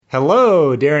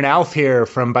Hello, Darren Alf here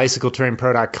from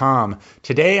BicycleTouringPro.com.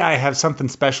 Today I have something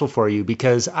special for you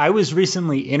because I was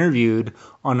recently interviewed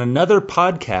on another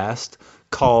podcast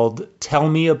called Tell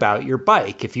Me About Your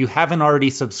Bike. If you haven't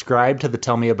already subscribed to the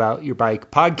Tell Me About Your Bike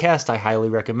podcast, I highly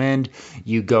recommend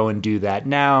you go and do that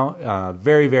now.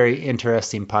 Very, very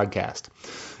interesting podcast.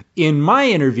 In my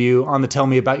interview on the Tell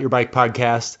Me About Your Bike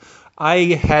podcast,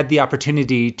 I had the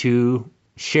opportunity to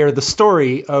share the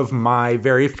story of my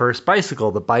very first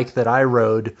bicycle, the bike that I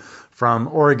rode from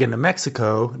Oregon to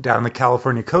Mexico down the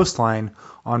California coastline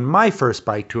on my first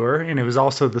bike tour. And it was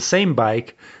also the same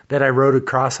bike that I rode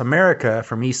across America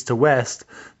from east to west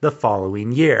the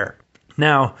following year.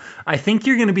 Now, I think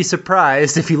you're going to be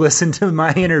surprised if you listen to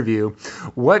my interview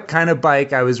what kind of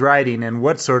bike I was riding and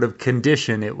what sort of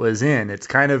condition it was in. It's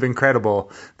kind of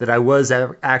incredible that I was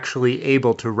actually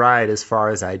able to ride as far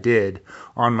as I did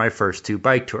on my first two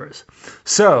bike tours.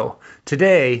 So,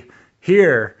 today,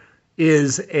 here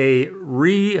is a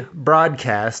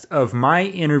rebroadcast of my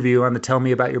interview on the Tell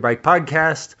Me About Your Bike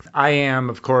podcast. I am,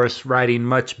 of course, riding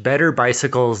much better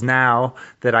bicycles now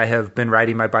that I have been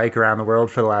riding my bike around the world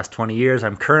for the last 20 years.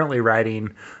 I'm currently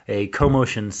riding a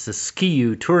CoMotion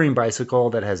Siskiyou touring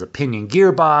bicycle that has a pinion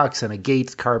gearbox and a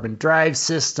Gates carbon drive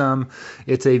system.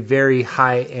 It's a very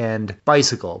high-end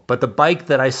bicycle. But the bike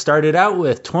that I started out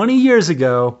with 20 years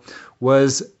ago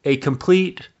was a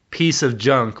complete piece of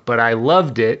junk, but I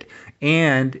loved it,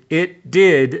 and it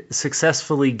did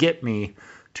successfully get me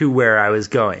to where I was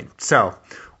going. So,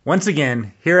 once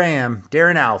again, here I am,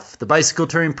 Darren Alf, the Bicycle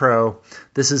Touring Pro.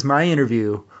 This is my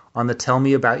interview on the Tell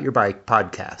Me About Your Bike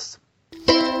podcast.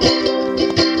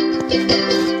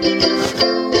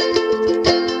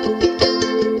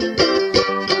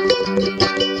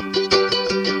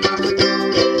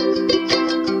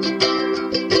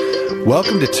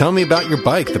 Welcome to Tell Me About Your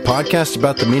Bike, the podcast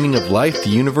about the meaning of life, the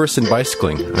universe, and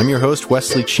bicycling. I'm your host,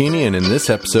 Wesley Cheney, and in this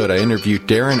episode, I interview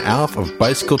Darren Alf of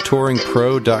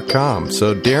BicycleTouringPro.com.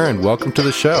 So, Darren, welcome to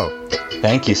the show.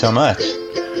 Thank you so much.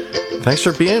 Thanks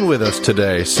for being with us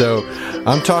today. So,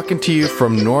 I'm talking to you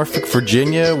from Norfolk,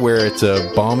 Virginia, where it's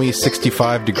a balmy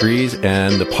 65 degrees,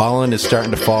 and the pollen is starting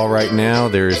to fall right now.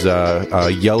 There's a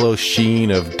yellow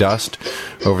sheen of dust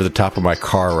over the top of my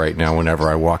car right now whenever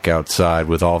I walk outside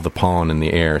with all the pollen in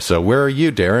the air. So where are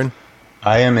you, Darren?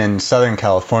 I am in Southern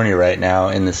California right now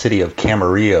in the city of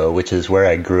Camarillo, which is where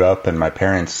I grew up and my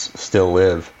parents still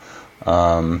live.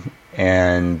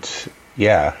 And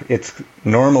yeah, it's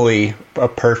normally a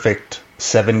perfect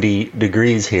 70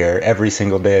 degrees here every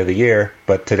single day of the year,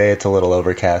 but today it's a little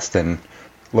overcast and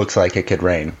looks like it could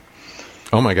rain.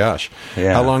 Oh my gosh.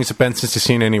 Yeah. How long has it been since you've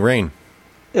seen any rain?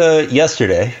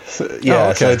 Yesterday. So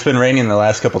okay. So it's been raining the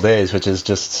last couple days, which is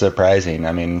just surprising.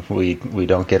 I mean, we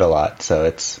don't get a lot,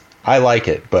 so I like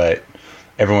it, but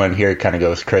everyone here kind of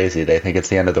goes crazy. They think it's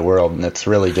the end of the world, and it's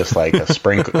really just like a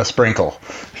sprinkle,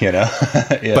 you know?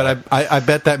 Yeah. But I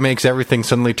bet that makes everything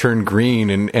suddenly turn green,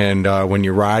 and when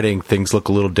you're riding, things look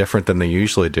a little different than they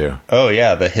usually do. Oh,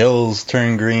 yeah, the hills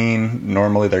turn green.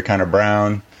 Normally they're kind of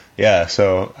brown. Yeah,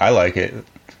 so I like it.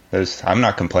 I'm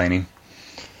not complaining.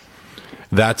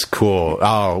 That's cool.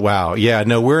 Oh, wow. Yeah,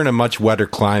 no, we're in a much wetter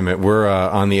climate. We're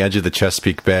on the edge of the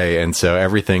Chesapeake Bay, and so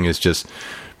everything is just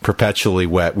perpetually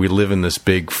wet. We live in this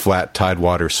big, flat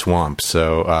tidewater swamp,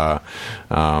 so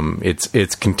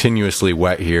it's continuously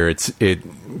wet here.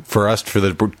 For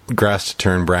the grass to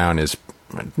turn brown is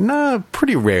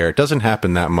pretty rare. It doesn't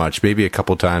happen that much, maybe a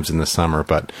couple times in the summer,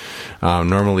 but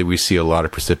normally we see a lot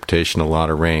of precipitation, a lot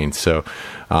of rain. So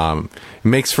it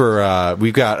makes for,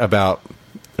 we've got about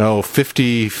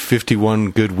 51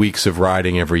 good weeks of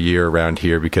riding every year around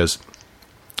here, because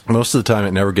most of the time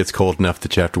it never gets cold enough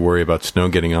that you have to worry about snow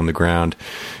getting on the ground.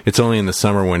 It's only in the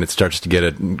summer when it starts to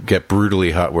get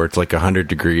brutally hot, where it's like 100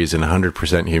 degrees and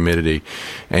 100% humidity,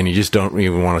 and you just don't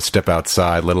even want to step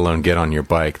outside, let alone get on your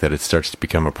bike, that it starts to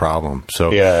become a problem.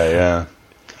 So yeah.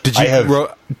 Did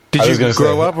you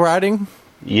grow up riding?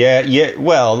 Yeah.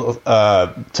 Well,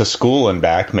 to school and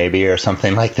back maybe, or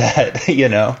something like that, you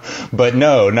know. But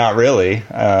no, not really.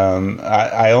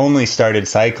 I only started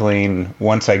cycling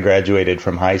once I graduated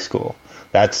from high school.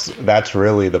 That's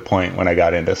really the point when I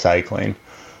got into cycling.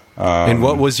 And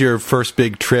what was your first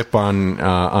big trip on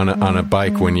a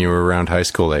bike when you were around high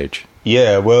school age?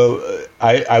 Yeah, well,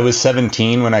 I was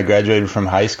 17 when I graduated from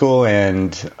high school,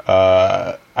 and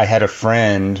I had a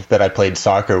friend that I played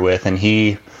soccer with, and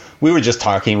we were just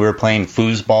talking. We were playing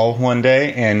foosball one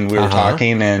day, and we were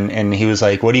talking, and he was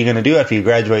like, "What are you going to do after you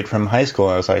graduate from high school?"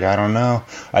 I was like, "I don't know.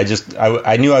 I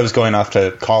knew I was going off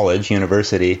to college,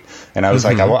 university, and I was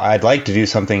like, I'd like to do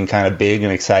something kind of big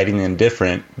and exciting and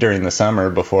different during the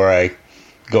summer before I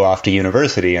go off to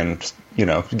university and,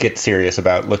 get serious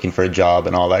about looking for a job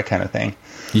and all that kind of thing.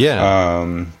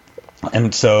 Yeah.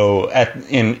 And so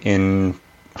in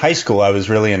high school, I was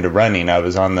really into running. I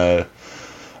was on the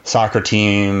soccer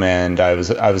team, and I was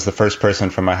the first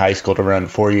person from my high school to run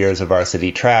 4 years of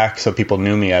varsity track. So people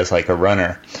knew me as like a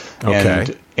runner.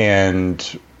 Okay.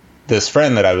 And this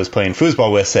friend that I was playing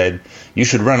foosball with said, "You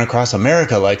should run across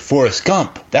America like Forrest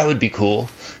Gump. That would be cool,"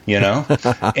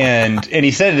 and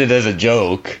he said it as a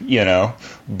joke,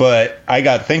 but I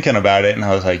got thinking about it and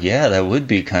I was like, yeah, that would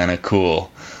be kind of cool.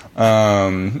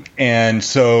 And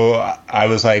so I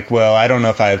was like, well, I don't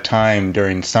know if I have time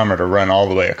during summer to run all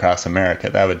the way across America.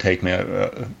 That would take me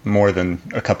more than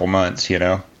a couple months,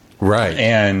 Right.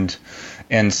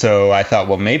 And so I thought,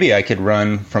 well, maybe I could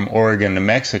run from Oregon to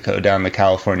Mexico down the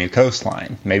California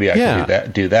coastline. Maybe I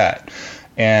could do that.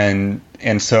 And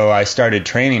so I started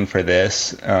training for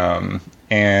this.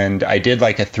 And I did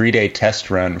like a 3-day test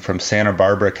run from Santa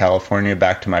Barbara, California,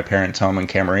 back to my parents' home in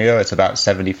Camarillo. It's about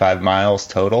 75 miles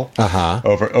total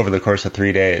over the course of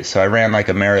 3 days. So I ran like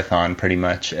a marathon pretty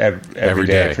much every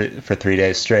day for 3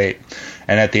 days straight.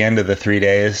 And at the end of the 3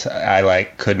 days, I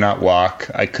could not walk.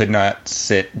 I could not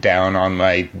sit down on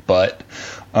my butt.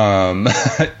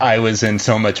 I was in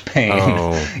so much pain,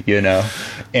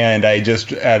 and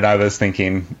I was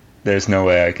thinking, there's no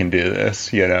way I can do this.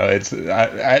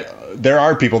 There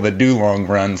are people that do long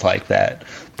runs like that,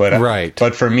 but right.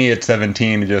 But for me at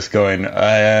 17, just going,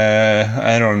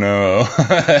 I don't know,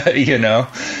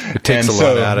 It takes a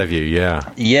lot out of you,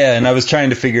 yeah. Yeah, and I was trying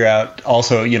to figure out.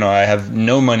 Also, I have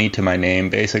no money to my name,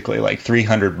 basically, like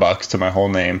 $300 to my whole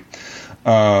name.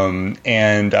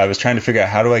 And I was trying to figure out,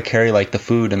 how do I carry like the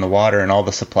food and the water and all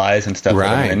the supplies and stuff that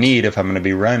I'm going to need if I'm going to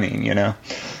be running,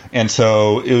 And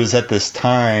so it was at this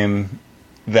time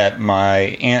that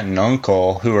my aunt and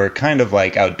uncle, who are kind of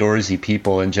like outdoorsy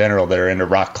people in general that are into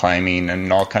rock climbing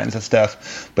and all kinds of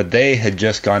stuff, but they had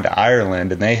just gone to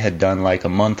Ireland and they had done like a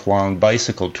month-long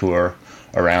bicycle tour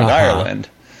around Ireland.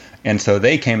 And so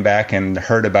they came back and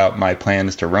heard about my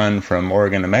plans to run from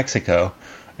Oregon to Mexico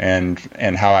and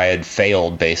how I had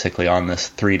failed basically on this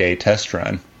 3-day test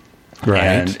run.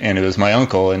 Right. And it was my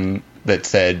uncle that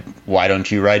said, why don't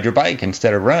you ride your bike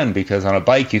instead of run? Because on a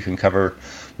bike you can cover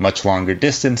much longer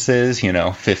distances,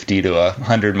 50 to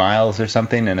 100 miles or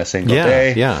something in a single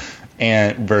day. Yeah.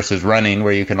 And versus running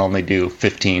where you can only do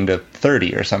 15 to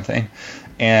 30 or something.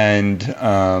 And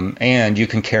you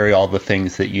can carry all the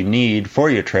things that you need for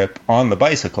your trip on the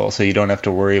bicycle, so you don't have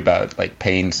to worry about like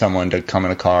paying someone to come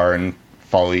in a car and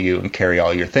follow you and carry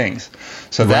all your things.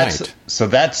 So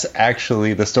that's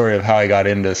actually the story of how I got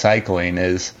into cycling.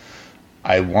 Is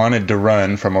I wanted to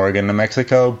run from Oregon to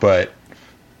Mexico, but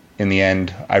in the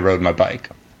end I rode my bike.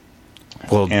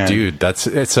 Well, dude,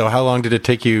 so how long did it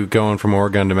take you going from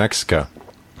Oregon to Mexico?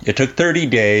 It took 30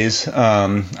 days.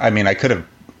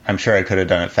 I'm sure I could have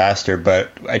done it faster,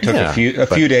 but I took a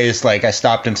few days. Like I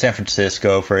stopped in San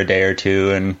Francisco for a day or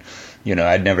two, and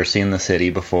I'd never seen the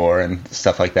city before and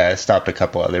stuff like that. I stopped a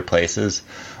couple other places.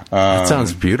 That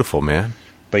sounds beautiful, man.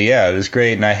 But yeah, it was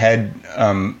great. And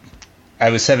I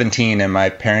was 17 and my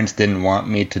parents didn't want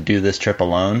me to do this trip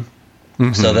alone.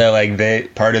 Mm-hmm. So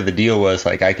part of the deal was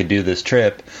like I could do this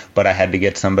trip, but I had to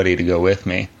get somebody to go with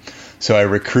me. So I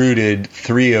recruited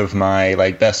 3 of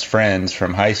my best friends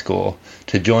from high school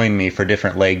to join me for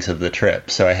different legs of the trip.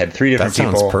 So I had 3 different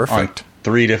people on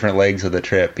 3 different legs of the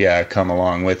trip, come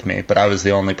along with me. But I was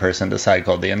the only person to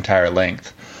cycle the entire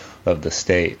length of the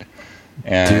state.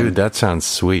 And dude, that sounds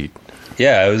sweet.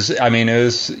 Yeah, it was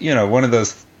one of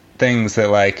those things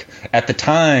that at the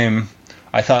time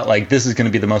I thought this is going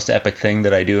to be the most epic thing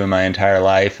that I do in my entire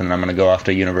life, and I'm going to go off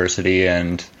to university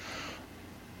and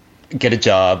get a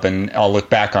job, and I'll look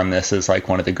back on this as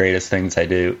one of the greatest things I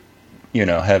do,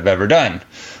 have ever done.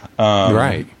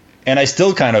 Right. And I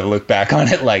still kind of look back on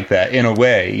it like that in a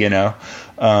way,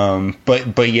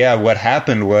 But yeah, what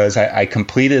happened was I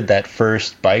completed that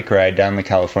first bike ride down the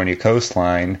California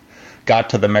coastline, got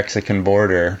to the Mexican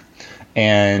border,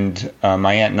 and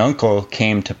my aunt and uncle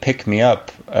came to pick me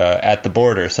up at the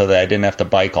border so that I didn't have to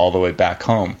bike all the way back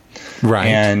home. Right.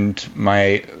 And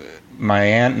my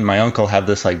aunt and my uncle have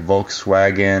this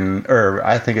Volkswagen, or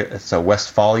I think it's a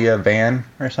Westfalia van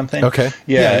or something. Okay.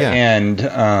 Yeah. And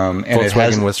Volkswagen it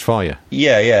has Westfalia.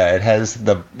 Yeah. It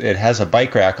has a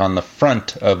bike rack on the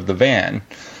front of the van.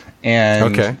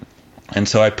 And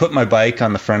so I put my bike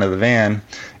on the front of the van,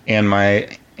 and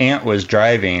my aunt was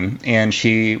driving, and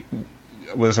she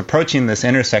was approaching this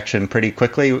intersection pretty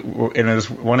quickly, and it was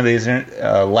one of these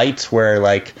lights where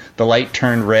like the light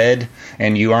turned red,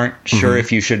 and you aren't sure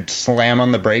if you should slam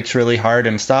on the brakes really hard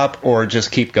and stop or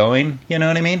just keep going. You know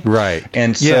what I mean? Right.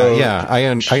 And so I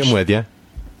am with you.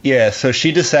 Yeah, so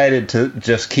she decided to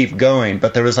just keep going,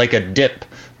 but there was like a dip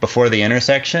before the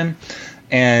intersection,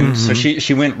 and so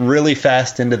she went really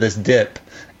fast into this dip.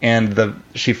 And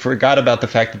she forgot about the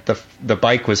fact that the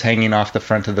bike was hanging off the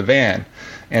front of the van.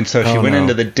 And so she went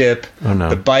into the dip. Oh, no.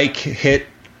 The bike hit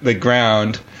the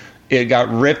ground. It got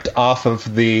ripped off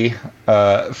of the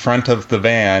front of the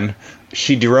van.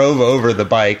 She drove over the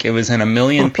bike. It was in a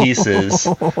million pieces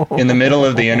in the middle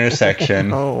of the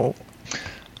intersection. Oh.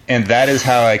 And that is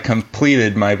how I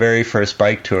completed my very first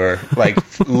bike tour. Like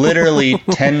literally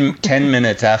 10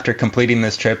 minutes after completing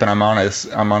this trip, and I'm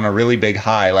on a really big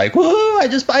high. Like, woo! I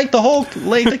just biked the whole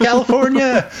length of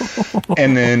California,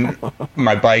 and then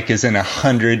my bike is in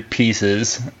 100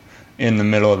 pieces in the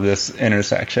middle of this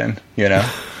intersection. You know,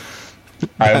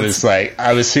 I was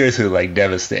seriously like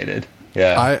devastated.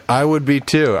 Yeah, I would be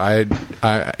too. I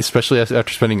especially after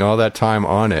spending all that time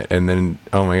on it, and then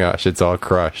oh my gosh, it's all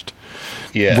crushed.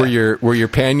 Yeah. Were your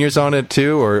panniers on it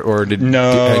too, or did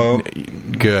no?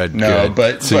 Good.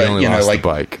 But so you only lost the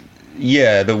bike.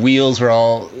 Yeah, the wheels were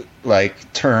all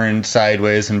like turned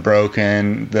sideways and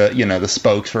broken. The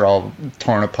spokes were all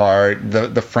torn apart.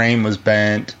 The frame was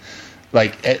bent.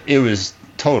 Like it was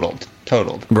totaled.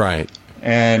 Right.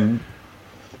 And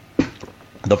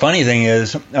the funny thing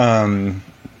is,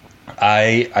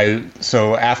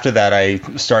 so after that I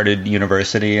started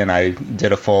university, and I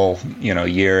did a full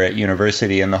year at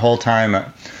university, and the whole time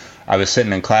I was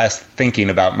sitting in class thinking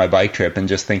about my bike trip and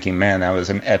just thinking, man, that was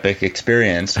an epic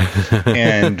experience.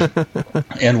 and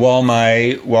while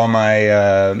my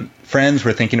friends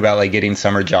were thinking about like getting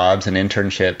summer jobs and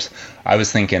internships, I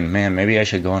was thinking, man, maybe I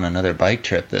should go on another bike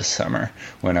trip this summer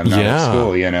when I'm not at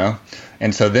school,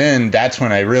 And so then that's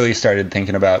when I really started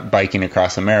thinking about biking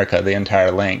across America, the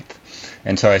entire length.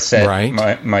 And so I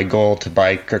set my goal to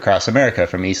bike across America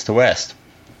from east to west.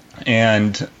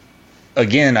 And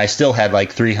again, I still had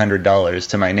like $300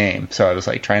 to my name. So I was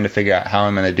like trying to figure out how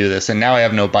I'm going to do this. And now I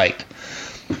have no bike.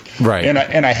 Right.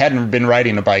 And I hadn't been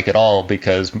riding a bike at all,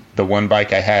 because the one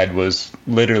bike I had was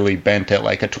literally bent at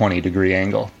like a 20-degree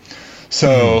angle.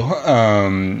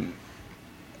 So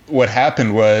what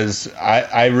happened was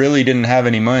I really didn't have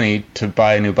any money to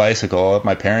buy a new bicycle.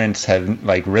 My parents have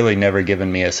like really never given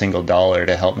me a single dollar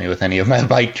to help me with any of my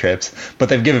bike trips, but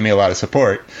they've given me a lot of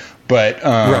support. But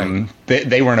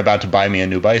they weren't about to buy me a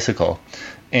new bicycle.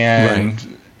 And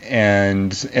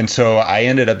so I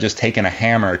ended up just taking a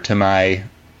hammer to my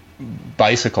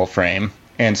bicycle frame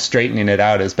and straightening it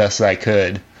out as best as I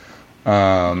could.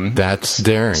 That's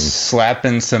daring.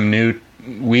 Slapping some new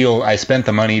I spent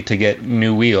the money to get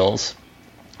new wheels,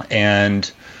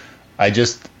 and I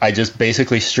just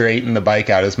basically straightened the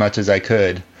bike out as much as I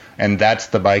could, and that's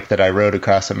the bike that I rode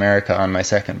across America on my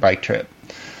second bike trip.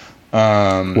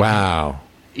 Wow.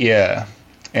 Yeah.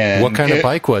 And what kind of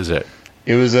bike was it?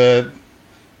 It was a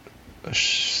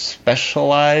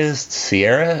Specialized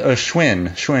Sierra,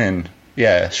 Schwinn.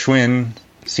 Yeah, Schwinn,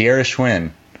 Sierra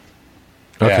Schwinn.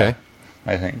 Okay. Yeah,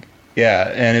 I think.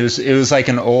 Yeah, and it was like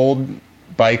an old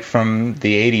bike from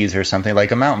the 80s or something,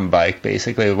 like a mountain bike,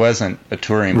 basically. It wasn't a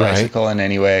touring bicycle in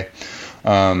any way.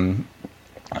 And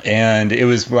it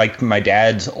was like my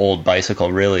dad's old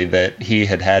bicycle, really, that he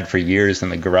had for years in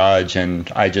the garage, and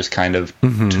I just kind of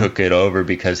took it over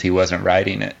because he wasn't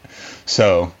riding it.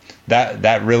 So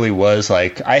that really was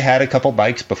like, I had a couple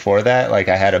bikes before that. Like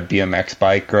I had a BMX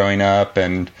bike growing up,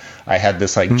 and I had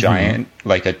this like giant,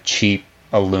 like a cheap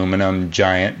aluminum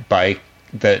giant bike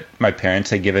that my parents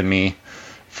had given me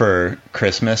for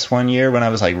Christmas one year when I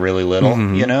was like really little,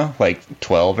 like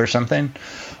 12 or something.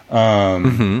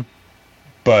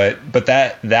 But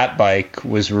that bike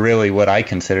was really what I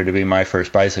consider to be my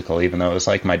first bicycle, even though it was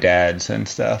like my dad's and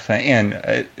stuff. And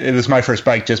it was my first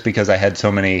bike just because I had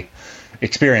so many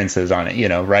experiences on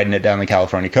it, riding it down the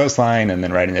California coastline and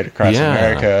then riding it across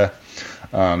America.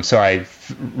 So I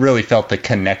really felt the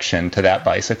connection to that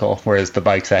bicycle, whereas the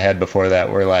bikes I had before that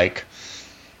were like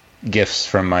gifts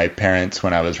from my parents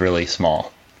when I was really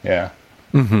small. Yeah.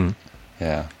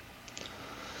 Yeah.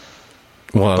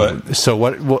 Well, so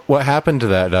what happened to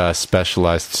that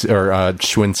Specialized or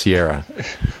Schwinn Sierra?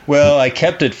 Well, I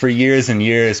kept it for years and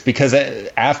years because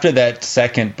after that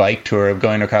second bike tour of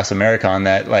going across America on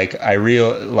that, like I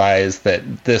realized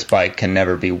that this bike can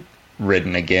never be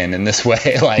ridden again in this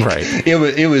way. Like Right.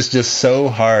 it was just so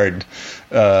hard.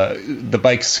 The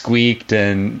bike squeaked,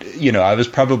 and I was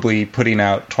probably putting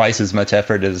out twice as much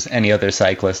effort as any other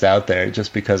cyclist out there,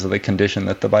 just because of the condition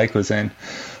that the bike was in.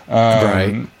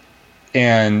 Right.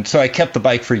 And so I kept the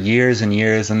bike for years and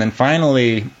years, and then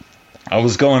finally I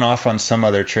was going off on some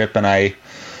other trip, and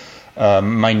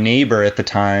my neighbor at the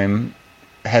time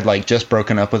had like just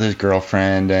broken up with his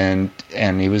girlfriend, and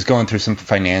he was going through some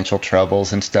financial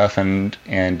troubles and stuff, and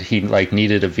he like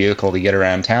needed a vehicle to get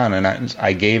around town, and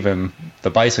I gave him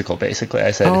the bicycle. Basically,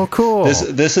 I said, "Oh, cool.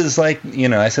 This is like,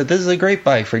 I said, this is a great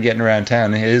bike for getting around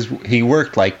town." He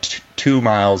worked like 2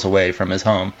 miles away from his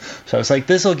home, so I was like,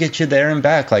 this will get you there and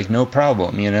back, like no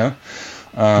problem,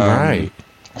 Right.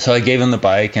 So I gave him the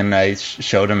bike, and I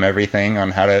showed him everything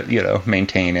on how to,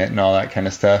 maintain it and all that kind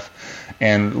of stuff.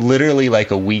 And literally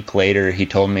like a week later, he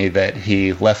told me that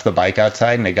he left the bike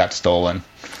outside and it got stolen.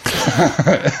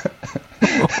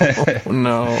 Oh,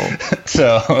 no.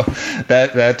 So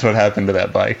that's what happened to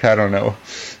that bike. I don't know.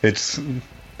 It's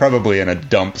probably in a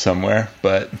dump somewhere,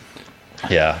 but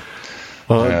yeah.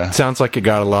 Well, it sounds like it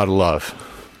got a lot of love.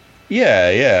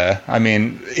 Yeah. I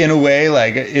mean, in a way,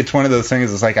 like it's one of those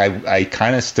things. It's like I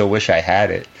kind of still wish I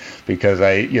had it, because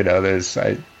there's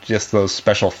just those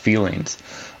special feelings.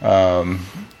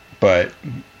 But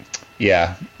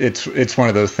yeah, it's one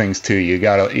of those things too. You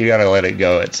gotta let it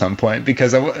go at some point,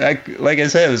 because like I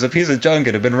said, it was a piece of junk.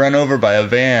 It had been run over by a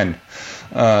van.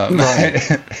 Right.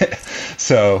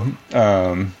 So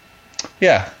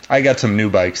yeah, I got some new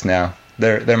bikes now.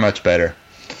 They're much better.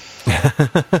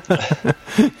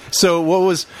 So what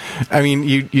was,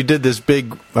 you did this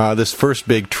this first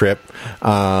big trip,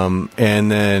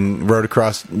 and then rode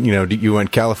across, you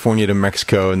went California to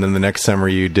Mexico, and then the next summer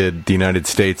you did the United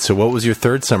States. So what was your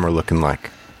third summer looking like?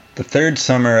 The third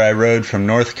summer I rode from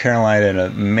North Carolina to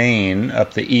Maine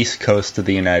up the east coast of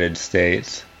the United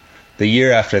States. The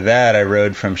year after that I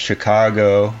rode from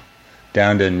Chicago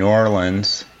down to New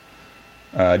Orleans.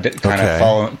 Kind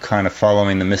of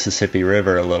following the Mississippi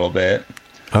River a little bit.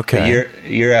 Okay. The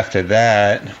year after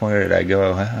that, where did I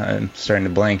go? I'm starting to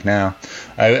blank now.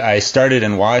 I started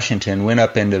in Washington, went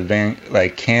up into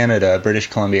Canada, British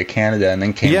Columbia, Canada, and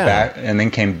then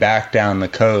came back down the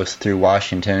coast through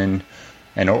Washington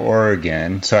and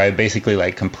Oregon. So I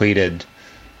basically completed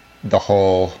the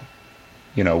whole,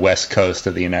 west coast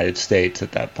of the United States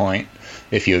at that point,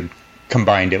 if you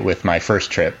combined it with my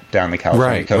first trip down the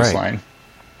California coastline.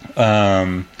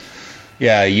 Right.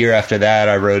 A year after that,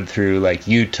 I rode through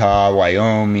Utah,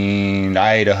 Wyoming,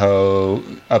 Idaho,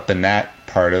 up in that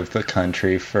part of the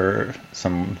country for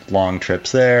some long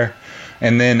trips there.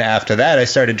 And then after that, I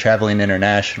started traveling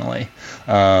internationally.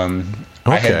 I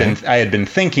had been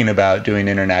thinking about doing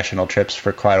international trips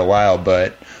for quite a while,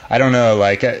 but I don't know,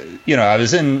 I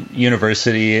was in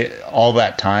university all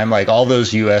that time, all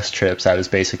those U.S. trips, I was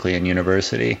basically in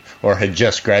university or had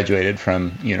just graduated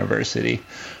from university.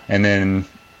 And then,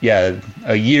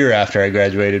 a year after I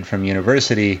graduated from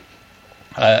university,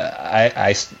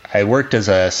 I worked as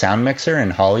a sound mixer in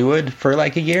Hollywood for a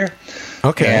year.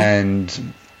 Okay.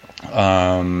 And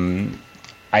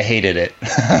I hated it.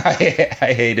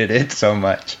 I hated it so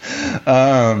much.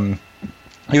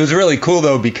 It was really cool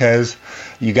though, because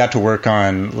you got to work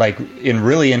on in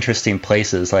really interesting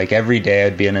places. Every day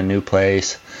I'd be in a new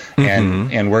place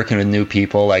and working with new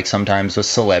people, sometimes with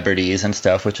celebrities and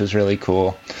stuff, which was really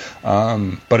cool.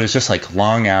 But it was just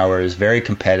long hours, very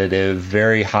competitive,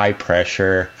 very high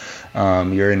pressure.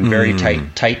 You're in very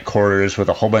tight quarters with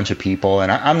a whole bunch of people,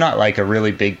 and I'm not a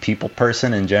really big people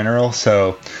person in general,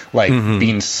 so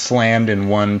being slammed in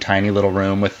one tiny little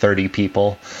room with 30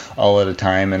 people all at a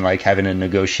time, and having to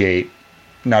negotiate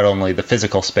not only the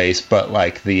physical space but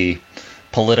the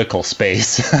political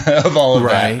space of all of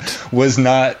that was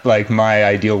not my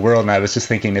ideal world. And I was just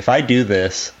thinking, if I do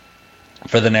this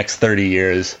for the next 30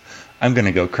 years, I'm going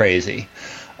to go crazy.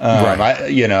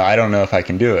 I don't know if I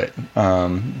can do it.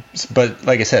 But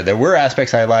like I said, there were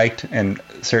aspects I liked and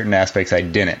certain aspects I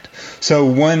didn't. So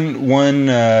one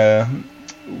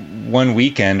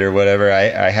weekend or whatever,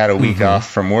 I had a week off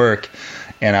from work,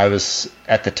 and I was,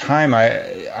 at the time,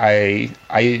 I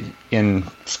in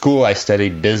school I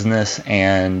studied business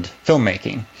and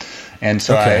filmmaking. And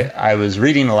so I was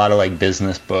reading a lot of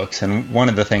business books, and one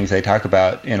of the things they talk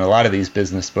about in a lot of these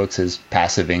business books is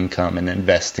passive income and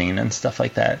investing and stuff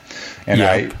like that.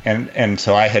 And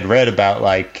so I had read about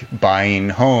buying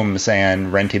homes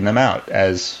and renting them out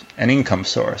as an income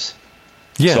source.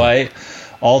 Yeah. So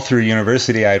all through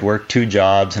university, I'd worked 2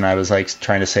 jobs, and I was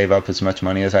trying to save up as much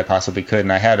money as I possibly could.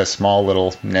 And I had a small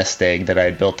little nest egg that I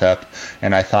had built up,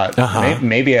 and I thought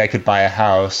maybe I could buy a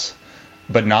house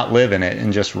but not live in it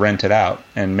and just rent it out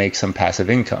and make some passive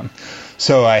income.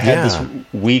 So I had this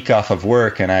week off of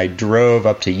work, and I drove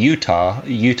up to Utah,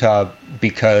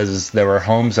 because there were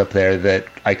homes up there that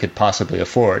I could possibly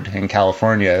afford. In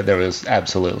California, there was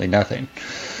absolutely nothing.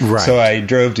 Right. So I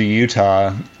drove to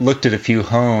Utah, looked at a few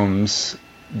homes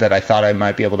that I thought I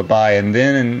might be able to buy, and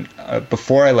then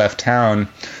before I left town,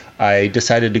 I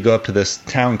decided to go up to this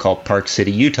town called Park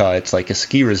City, Utah. It's like a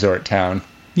ski resort town.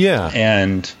 Yeah.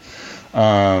 And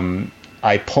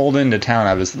I pulled into town.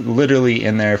 I was literally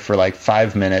in there for like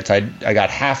 5 minutes. I got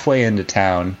halfway into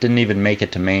town, didn't even make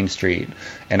it to Main Street.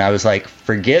 And I was like,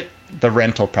 forget the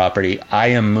rental property. I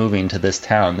am moving to this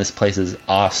town. This place is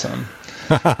awesome.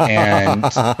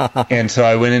 and so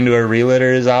I went into a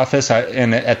realtor's office.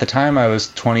 And at the time I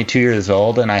was 22 years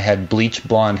old, and I had bleach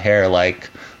blonde hair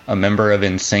like a member of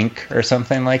NSYNC or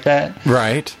something like that.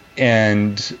 Right.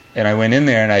 And I went in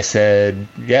there and I said,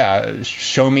 yeah,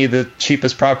 show me the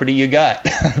cheapest property you got,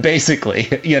 basically.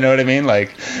 You know what I mean?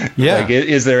 Like,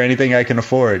 is there anything I can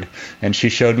afford? And she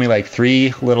showed me like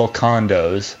 3 little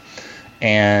condos.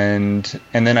 And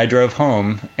then I drove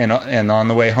home, and on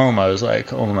the way home I was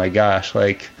like, oh my gosh,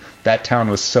 like that town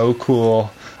was so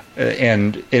cool.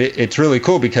 And it's really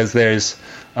cool because there's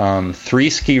 3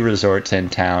 ski resorts in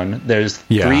town. There's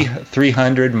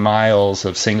 300 miles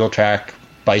of single track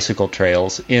bicycle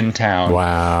trails in town.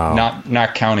 Wow.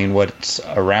 Not counting what's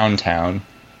around town.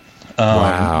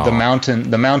 Wow.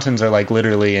 The mountains are like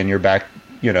literally in your back,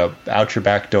 out your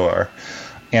back door.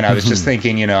 And I was just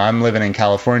thinking, I'm living in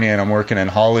California and I'm working in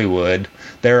Hollywood.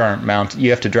 There aren't mountains.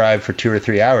 You have to drive for 2 or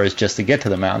 3 hours just to get to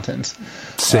the mountains.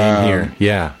 Same here.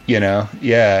 Yeah.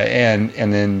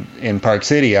 And then in Park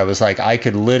City, I was like, I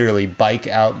could literally bike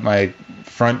out my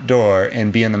front door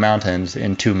and be in the mountains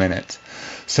in 2 minutes.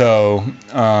 So,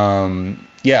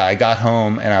 I got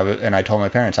home and I told my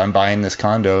parents, I'm buying this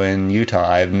condo in Utah.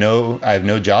 I have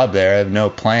no job there. I have no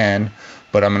plan,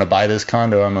 but I'm going to buy this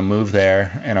condo. I'm going to move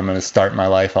there and I'm going to start my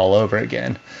life all over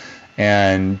again.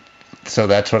 And so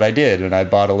that's what I did. And I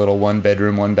bought a little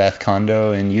 1-bedroom, 1-bath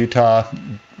condo in Utah.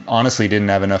 Honestly, didn't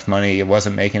have enough money. It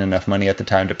wasn't making enough money at the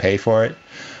time to pay for it.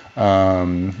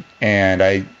 And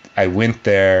I went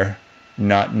there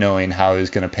not knowing how I was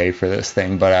going to pay for this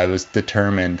thing, but I was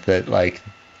determined that like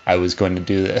I was going to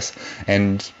do this.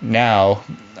 And now,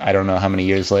 I don't know how many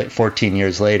years later, 14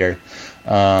 years later,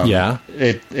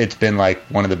 it's been like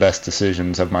one of the best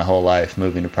decisions of my whole life,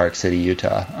 moving to Park City,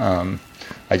 Utah.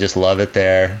 I just love it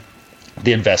there.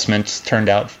 The investments turned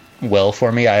out well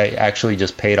for me. I actually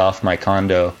just paid off my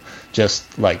condo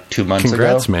just like 2 months ago.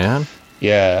 Congrats, man.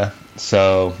 Yeah.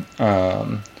 So,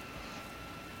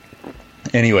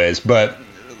 anyways, but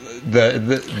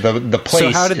the place.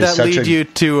 So how did that lead you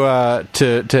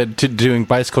to doing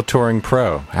Bicycle Touring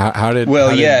Pro?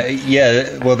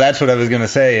 Well, that's what I was going to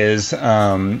say. Is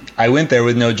I went there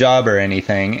with no job or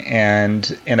anything,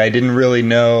 and I didn't really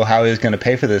know how I was going to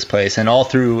pay for this place. And all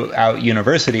throughout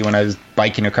university, when I was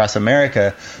biking across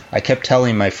America, I kept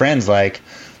telling my friends like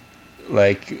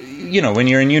when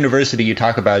you're in university, you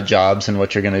talk about jobs and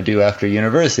what you're going to do after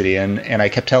university. And I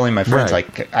kept telling my friends,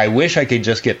 like, I wish I could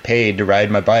just get paid to ride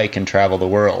my bike and travel the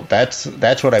world. That's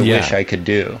what I wish I could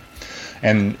do.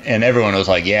 And everyone was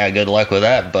like, yeah, good luck with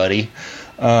that, buddy.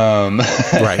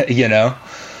 Right.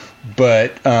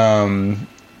 But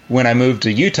when I moved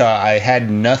to Utah, I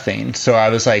had nothing. So I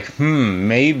was like,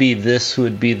 maybe this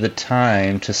would be the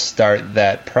time to start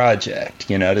that project,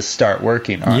 to start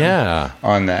working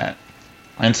on that.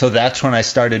 And so that's when I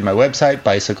started my website,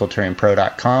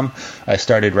 bicycletouringpro.com. I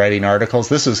started writing articles.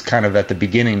 This was kind of at the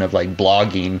beginning of like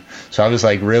blogging. So I was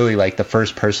like really like the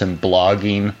first person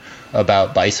blogging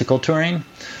about bicycle touring.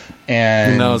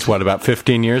 And that was about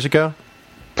 15 years ago?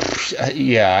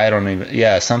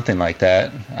 Yeah, something like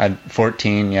that.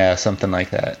 14, something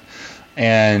like that.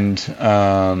 And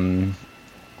so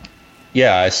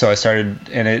I started,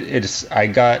 and I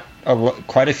got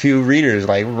quite a few readers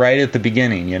like right at the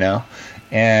beginning,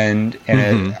 and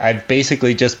I've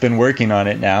basically just been working on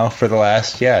it now for the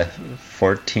last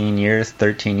 13 years,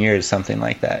 something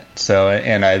like that. So,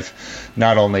 and I've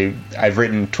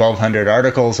written 1,200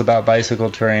 articles about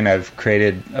bicycle touring. I've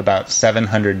created about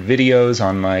 700 videos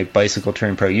on my Bicycle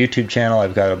Touring Pro YouTube channel.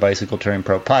 I've got a Bicycle Touring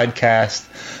Pro podcast.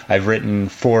 I've written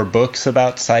 4 books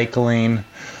about cycling.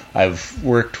 I've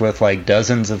worked with like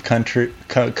dozens of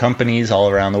companies all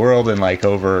around the world in like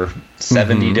over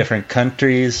 70 different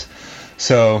countries.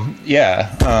 So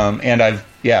and I've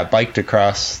biked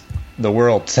across the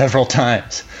world several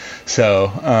times.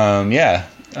 So I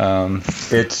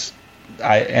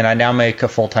now make a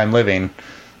full-time living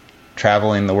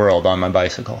traveling the world on my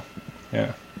bicycle.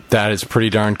 Yeah. That is pretty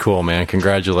darn cool, man.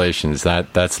 Congratulations.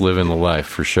 That's living the life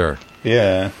for sure.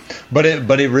 Yeah, but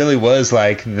it really was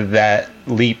like that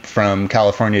leap from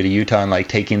California to Utah, and like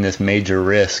taking this major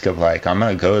risk of like, I'm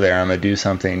gonna go there, I'm gonna do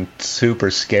something super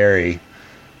scary.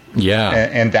 Yeah,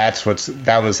 and that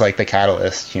was like the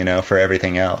catalyst, for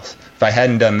everything else. If I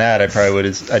hadn't done that,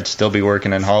 I'd still be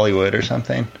working in Hollywood or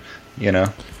something,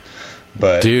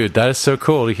 But dude, that is so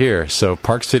cool to hear. So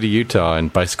Park City, Utah,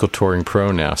 and Bicycle Touring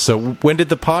Pro now. So when did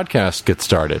the podcast get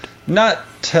started? Not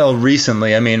till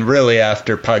recently. I mean, really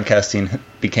after podcasting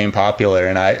became popular,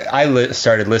 and I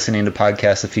started listening to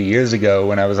podcasts a few years ago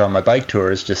when I was on my bike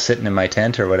tours, just sitting in my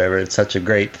tent or whatever. It's such a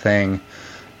great thing,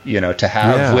 to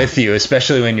have with you,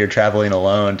 especially when you're traveling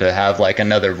alone, to have like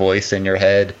another voice in your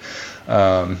head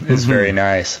is very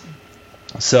nice.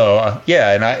 So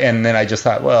and then I just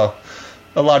thought, well,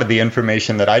 a lot of the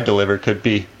information that I deliver could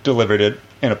be delivered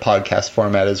in a podcast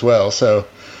format as well. So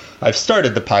I've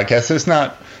started the podcast. There's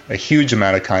not a huge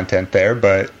amount of content there,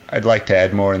 but I'd like to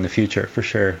add more in the future for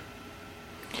sure.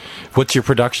 What's your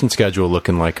production schedule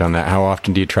looking like on that? How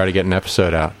often do you try to get an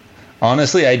episode out?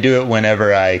 Honestly, I do it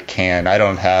whenever I can. I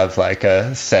don't have like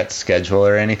a set schedule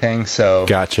or anything. So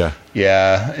gotcha.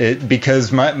 Yeah,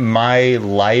 because my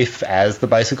life as the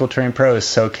Bicycle Touring Pro is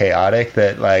so chaotic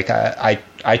that like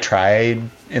I tried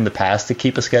in the past to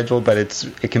keep a schedule, but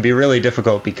it can be really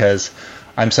difficult because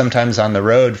I'm sometimes on the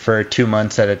road for 2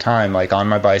 months at a time, like on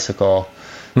my bicycle.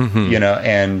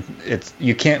 And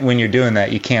you can't, when you're doing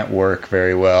that, you can't work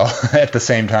very well at the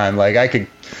same time. Like I could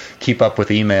keep up with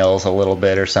emails a little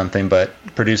bit or something, but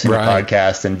producing a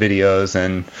podcast and videos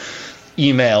and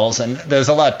emails, and there's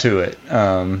a lot to it.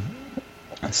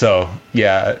 So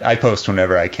yeah, I post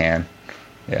whenever I can.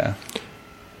 Yeah.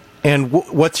 And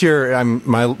what's your,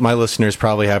 my listeners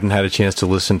probably haven't had a chance to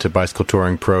listen to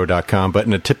BicycleTouringPro.com, but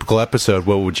in a typical episode,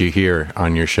 what would you hear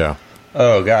on your show?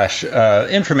 Oh gosh,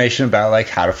 information about like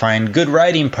how to find good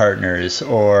riding partners,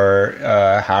 or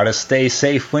how to stay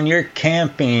safe when you're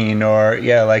camping, or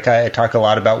like I talk a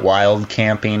lot about wild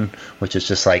camping, which is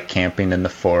just like camping in the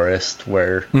forest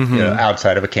where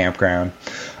outside of a campground.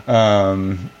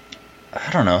 I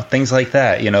don't know, things like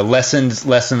that.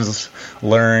 Lessons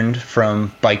learned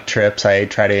from bike trips. I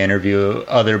try to interview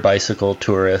other bicycle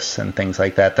tourists and things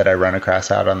like that I run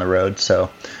across out on the road. So,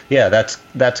 yeah,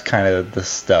 that's kind of the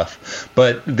stuff.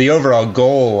 But the overall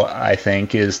goal, I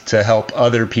think, is to help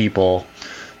other people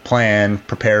plan,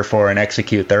 prepare for, and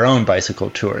execute their own bicycle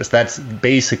tours. That's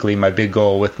basically my big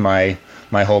goal with my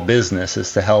whole business,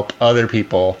 is to help other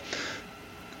people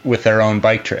with their own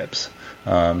bike trips.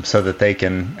 So that they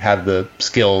can have the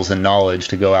skills and knowledge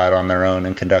to go out on their own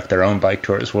and conduct their own bike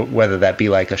tours, whether that be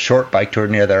like a short bike tour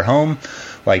near their home,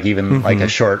 like even like a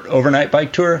short overnight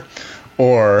bike tour,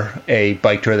 or a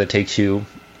bike tour that takes you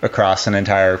across an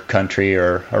entire country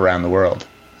or around the world.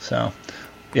 So,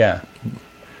 yeah.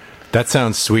 That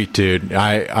sounds sweet, dude.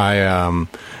 I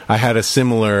had a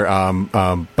similar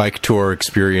bike tour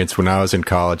experience when I was in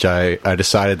college. I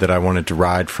decided that I wanted to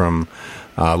ride from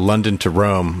London to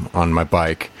Rome on my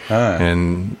bike,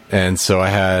 and so I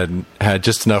had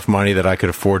just enough money that I could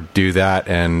afford to do that,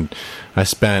 and I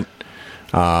spent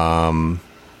 5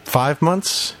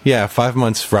 months, 5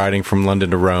 months riding from London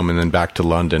to Rome and then back to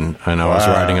London, and I was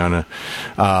riding on a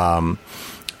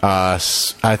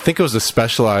I think it was a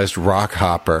Specialized rock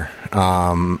hopper,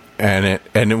 and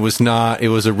it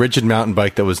was a rigid mountain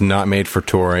bike that was not made for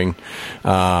touring,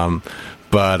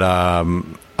 but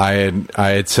I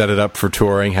had set it up for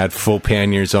touring, had full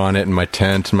panniers on it, and my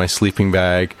tent and my sleeping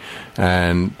bag,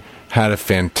 and had a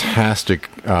fantastic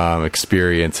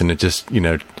experience. And it just,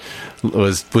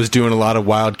 was doing a lot of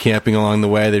wild camping along the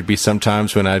way. There'd be some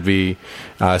times when I'd be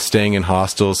staying in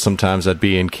hostels, sometimes I'd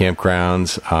be in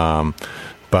campgrounds,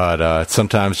 but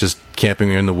sometimes just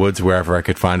camping in the woods wherever I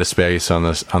could find a space on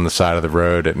the side of the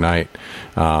road at night.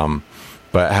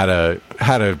 But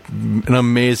had an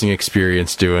amazing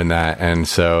experience doing that, and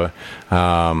so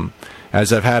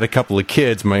as I've had a couple of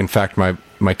kids, my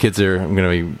kids I'm going to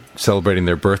be celebrating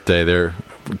their birthday.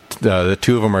 The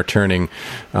two of them are turning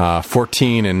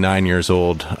 14 and 9 years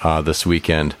old this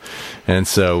weekend, and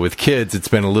so with kids, it's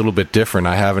been a little bit different.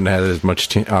 I haven't had as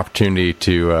much opportunity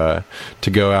to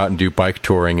go out and do bike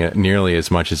touring nearly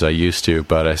as much as I used to,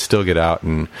 but I still get out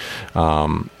and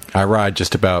I ride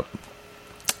just about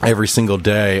every single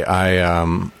day.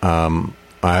 I've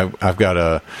got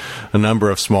a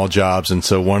number of small jobs, and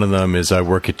so one of them is I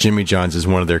work at Jimmy John's as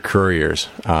one of their couriers.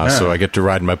 So I get to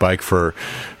ride my bike for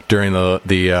during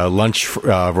the lunch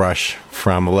rush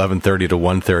from 11:30 to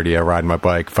 1:30. I ride my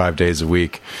bike 5 days a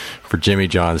week for Jimmy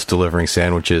John's, delivering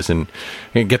sandwiches, and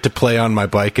get to play on my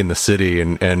bike in the city.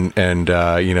 And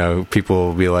you know, people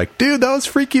will be like, "Dude, that was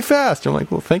freaky fast." I'm like,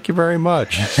 "Well, thank you very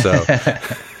much." So.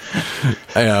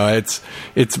 You know,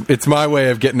 it's my way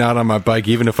of getting out on my bike.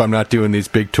 Even if I'm not doing these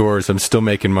big tours, I'm still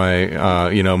making my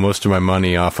you know, most of my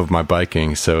money off of my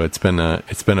biking. So it's been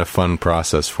a fun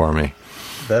process for me.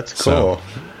 That's cool. So,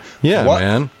 yeah,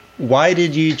 man. Why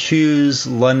did you choose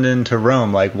London to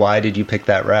Rome? Like, why did you pick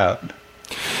that route?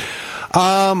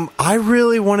 I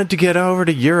really wanted to get over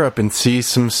to Europe and see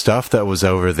some stuff that was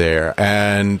over there.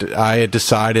 And I had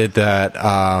decided that,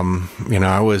 you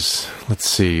know, was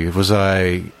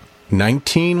I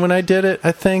 19 when I did it,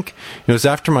 I think? It was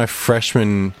after my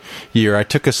freshman year. I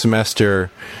took a semester,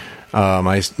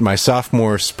 my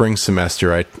sophomore spring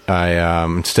semester. I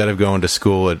instead of going to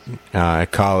school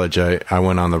at college, I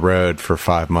went on the road for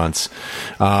 5 months.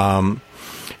 And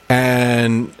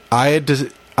I had to...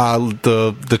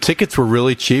 the tickets were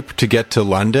really cheap to get to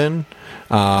London,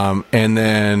 and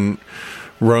then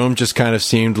Rome just kind of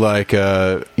seemed like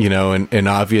an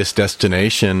obvious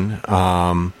destination.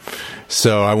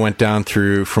 So I went down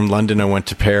from London. I went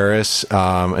to Paris,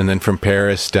 and then from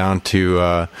Paris down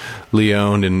to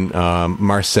Lyon and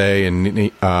Marseille. And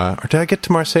or did I get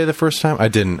to Marseille the first time? I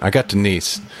didn't. I got to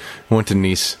Nice. I went to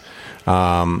Nice,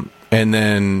 and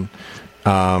then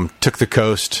took the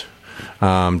coast.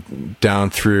 Down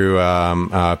through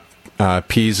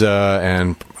Pisa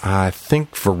and I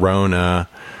think Verona,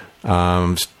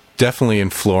 definitely in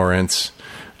Florence,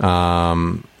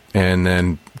 and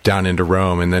then down into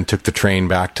Rome, and then took the train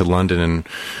back to London and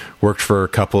worked for a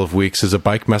couple of weeks as a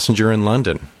bike messenger in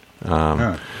London.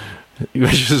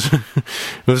 Which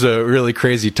was a really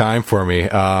crazy time for me,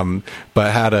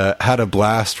 but had a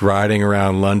blast riding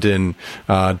around London,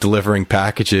 delivering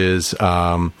packages.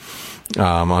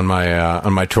 On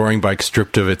my touring bike,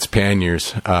 stripped of its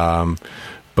panniers.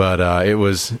 But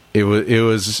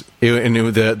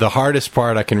the hardest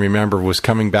part I can remember was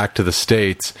coming back to the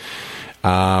States.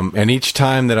 And each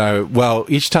time I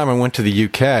went to the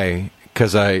UK,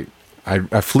 because I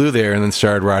flew there and then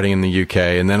started riding in the UK,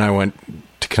 and then I went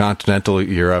to continental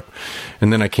Europe,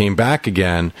 and then I came back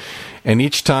again. And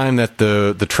each time that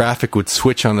the traffic would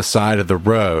switch on the side of the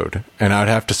road, and I would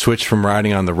have to switch from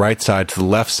riding on the right side to the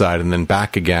left side and then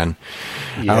back again,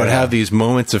 I would have these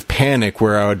moments of panic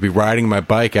where I would be riding my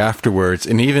bike afterwards.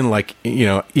 And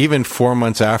even 4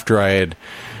 months after I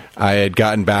had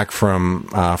gotten back from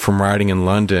riding in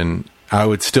London, I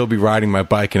would still be riding my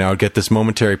bike, and I would get this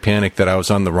momentary panic that I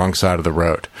was on the wrong side of the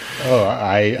road. Oh,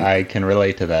 I can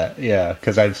relate to that. Yeah,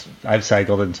 because I've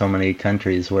cycled in so many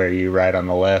countries where you ride on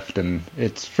the left, and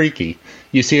it's freaky.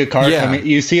 You see a car coming.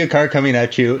 You see a car coming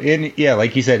at you.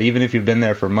 Like you said, even if you've been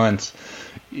there for months,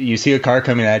 you see a car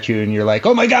coming at you, and you're like,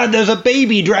 "Oh my God, there's a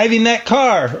baby driving that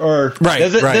car," or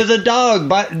 "There's a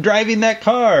dog driving that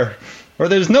car." Or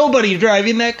there's nobody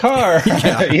driving that car.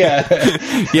 Yeah.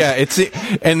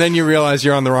 And then you realize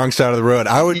you're on the wrong side of the road.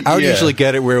 I would usually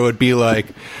get it where it would be like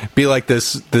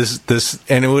this,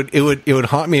 and it would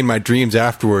haunt me in my dreams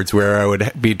afterwards, where I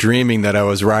would be dreaming that I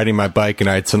was riding my bike and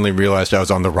I'd suddenly realized I was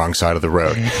on the wrong side of the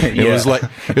road. It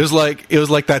was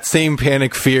like that same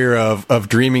panic fear of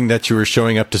dreaming that you were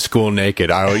showing up to school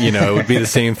naked. It would be the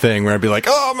same thing where I'd be like,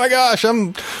 "Oh my gosh,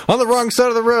 I'm on the wrong side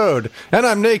of the road and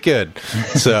I'm naked."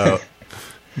 So.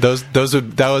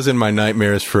 That was in my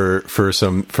nightmares for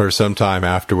some time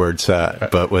afterwards. No,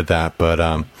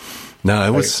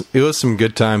 it was some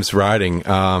good times riding.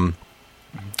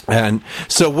 And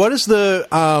so, what is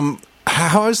how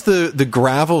has the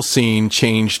gravel scene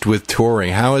changed with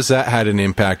touring? How has that had an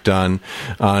impact on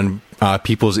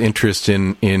people's interest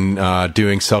in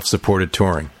doing self-supported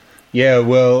touring? Yeah,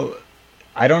 well,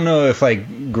 I don't know if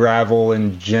like gravel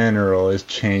in general has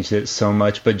changed it so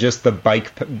much, but just the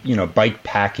bike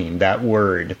packing, that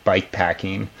word, bike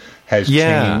packing, has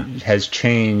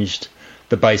changed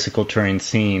the bicycle touring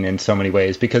scene in so many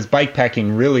ways, because bike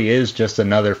packing really is just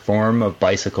another form of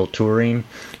bicycle touring.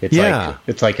 It's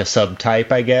like a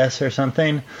subtype, I guess, or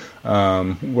something.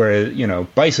 Where,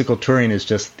 bicycle touring is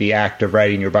just the act of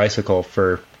riding your bicycle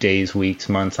for days, weeks,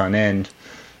 months on end,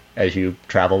 as you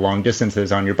travel long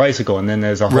distances on your bicycle. And then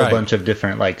there's a whole bunch of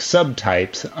different like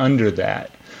subtypes under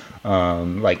that,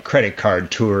 like credit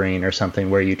card touring or something,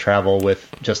 where you travel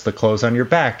with just the clothes on your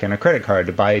back and a credit card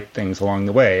to buy things along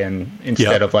the way, and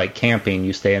instead of like camping,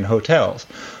 you stay in hotels.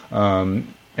 And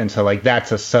so like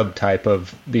that's a subtype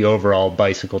of the overall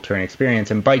bicycle touring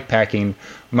experience, and bike packing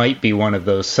might be one of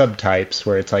those subtypes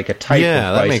where it's like a type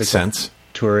of bicycle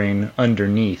touring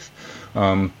underneath.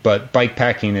 But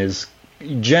bikepacking is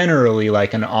generally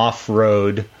like an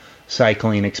off-road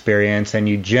cycling experience, and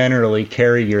you generally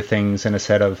carry your things in a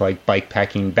set of like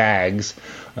bikepacking bags,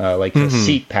 like a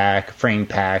seat pack, frame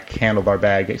pack, handlebar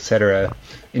bag, etc.,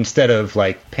 instead of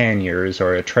like panniers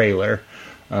or a trailer.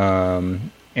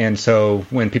 And so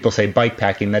when people say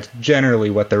bikepacking, that's generally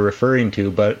what they're referring to.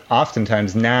 But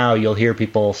oftentimes now you'll hear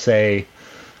people say,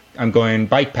 I'm going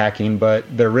bikepacking, but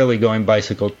they're really going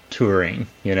bicycle touring.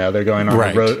 You know, they're going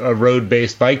on a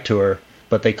road-based bike tour,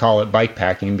 but they call it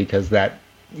bikepacking because that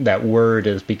word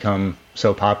has become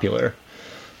so popular.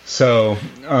 So,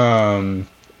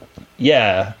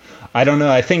 yeah, I don't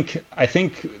know. I think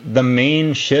the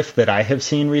main shift that I have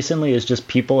seen recently is just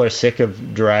people are sick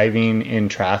of driving in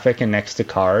traffic and next to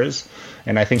cars.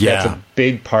 And I think that's a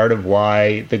big part of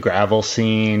why the gravel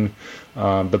scene,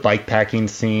 the bikepacking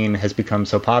scene has become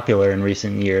so popular in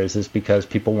recent years, is because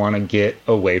people want to get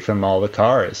away from all the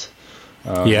cars.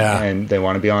 And they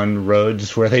want to be on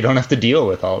roads where they don't have to deal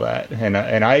with all that. And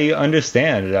I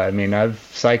understand. I mean, I've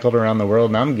cycled around the world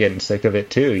and I'm getting sick of it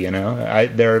too, you know.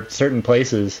 There are certain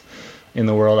places in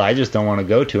the world I just don't want to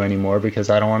go to anymore because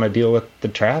I don't want to deal with the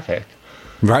traffic.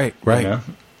 Right. You know?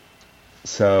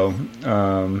 So,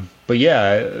 but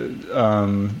yeah,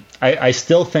 I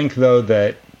still think though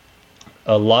that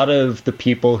a lot of the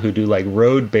people who do like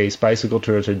road-based bicycle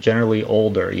tours are generally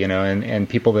older, you know, and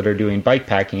people that are doing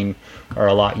bikepacking are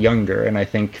a lot younger. And I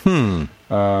think,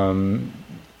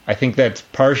 I think that's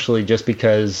partially just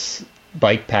because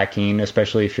bikepacking,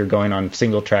 especially if you're going on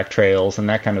single track trails and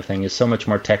that kind of thing, is so much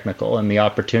more technical, and the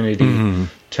opportunity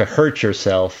to hurt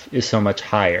yourself is so much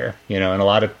higher, you know.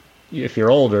 And if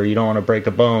you're older, you don't want to break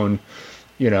a bone,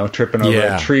 you know, tripping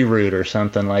over a tree root or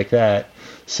something like that.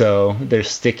 So they're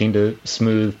sticking to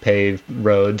smooth paved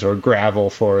roads or gravel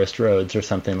forest roads or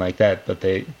something like that.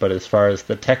 But as far as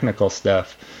the technical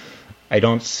stuff, I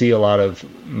don't see a lot of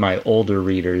my older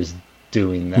readers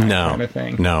doing that kind of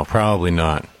thing. No, probably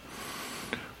not.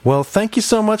 Well, thank you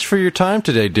so much for your time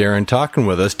today, Darren, talking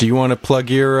with us. Do you want to plug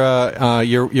your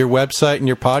website and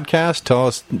your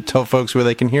podcast? Tell folks where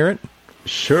they can hear it.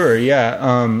 Sure,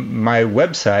 yeah. My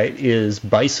website is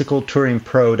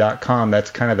bicycletouringpro.com.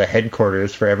 That's kind of the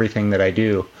headquarters for everything that I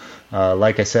do.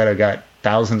 Like I said, I've got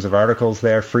thousands of articles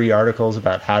there, free articles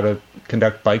about how to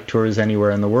conduct bike tours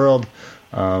anywhere in the world.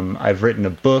 I've written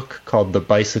a book called The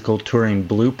Bicycle Touring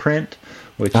Blueprint,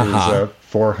 which is a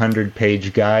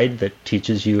 400-page guide that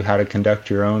teaches you how to conduct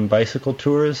your own bicycle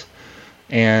tours.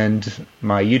 And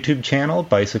my YouTube channel,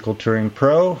 Bicycle Touring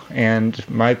Pro, and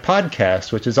my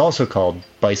podcast, which is also called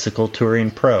Bicycle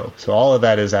Touring Pro. So all of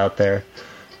that is out there.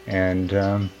 And,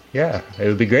 yeah, it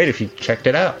would be great if you checked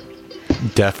it out.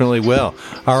 Definitely will.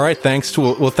 All right, thanks.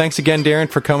 Well, thanks again, Darren,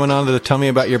 for coming on to the Tell Me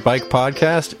About Your Bike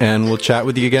podcast, and we'll chat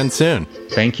with you again soon.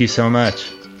 Thank you so much.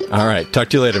 All right, talk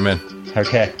to you later, man.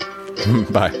 Okay.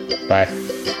 Bye.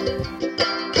 Bye.